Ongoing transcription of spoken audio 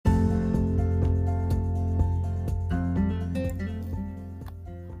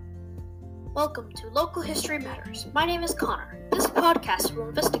Welcome to Local History Matters. My name is Connor. This podcast will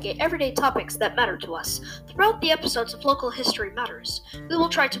investigate everyday topics that matter to us. Throughout the episodes of Local History Matters, we will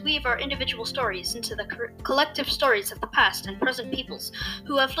try to weave our individual stories into the collective stories of the past and present peoples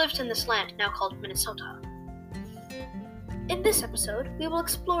who have lived in this land now called Minnesota. In this episode, we will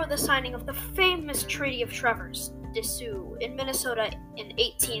explore the signing of the famous Treaty of Traverse de Sioux in Minnesota in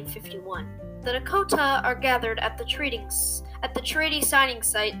 1851. The Dakota are gathered at the treaty signing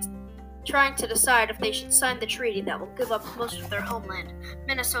site, trying to decide if they should sign the treaty that will give up most of their homeland,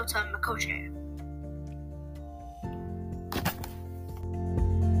 Minnesota Makoche.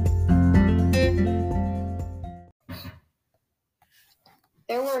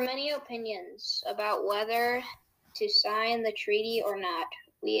 There were many opinions about whether to sign the treaty or not.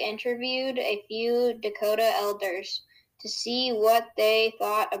 We interviewed a few Dakota elders to see what they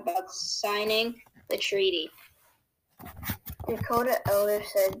thought about signing the treaty. Dakota elder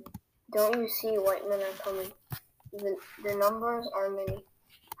said, "Don't you see white men are coming? The numbers are many.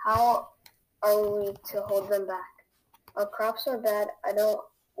 How are we to hold them back? Our crops are bad. I don't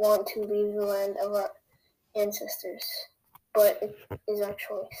want to leave the land of our ancestors, but it is our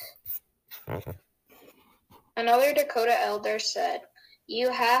choice." Another Dakota elder said, "You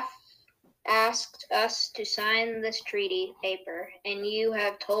have asked us to sign this treaty paper, and you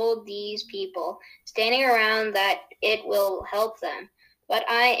have told these people standing around that it will help them. But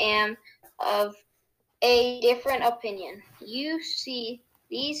I am of a different opinion. You see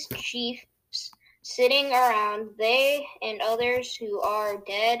these chiefs sitting around, they and others who are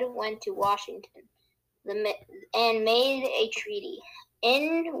dead went to Washington and made a treaty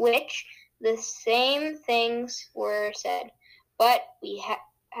in which the same things were said, but we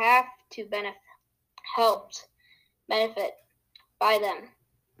have to benefit by them."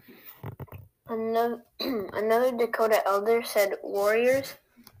 Another Dakota elder said, "Warriors,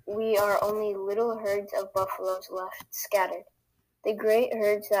 we are only little herds of buffaloes left scattered. The great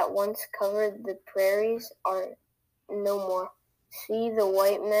herds that once covered the prairies are no more. See, the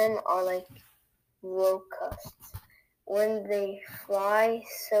white men are like locusts when they fly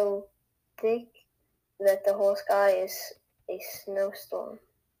so thick that the whole sky is a snowstorm.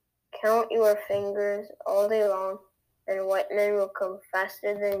 Count your fingers all day long, and white men will come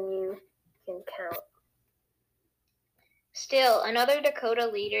faster than you can count." Still, another Dakota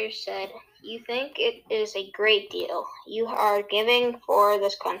leader said, "You think it is a great deal you are giving for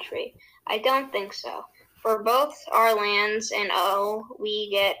this country. I don't think so. For both our lands and all we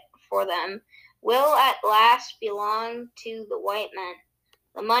get for them will at last belong to the white men.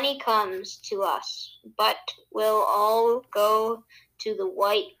 The money comes to us, but will all go to the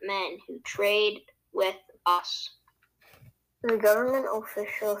white men who trade with us." The government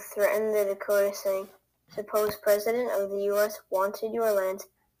official threatened the Dakota, saying, "Suppose President of the U.S. wanted your lands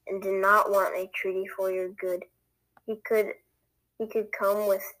and did not want a treaty for your good. He could come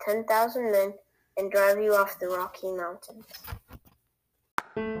with 10,000 men and drive you off the Rocky Mountains."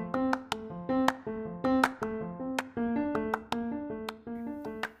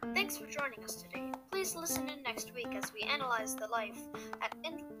 Thanks for joining us today. Please listen in next week as we analyze the life at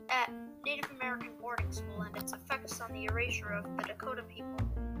Native American boarding school and its effects on the erasure of the Dakota people.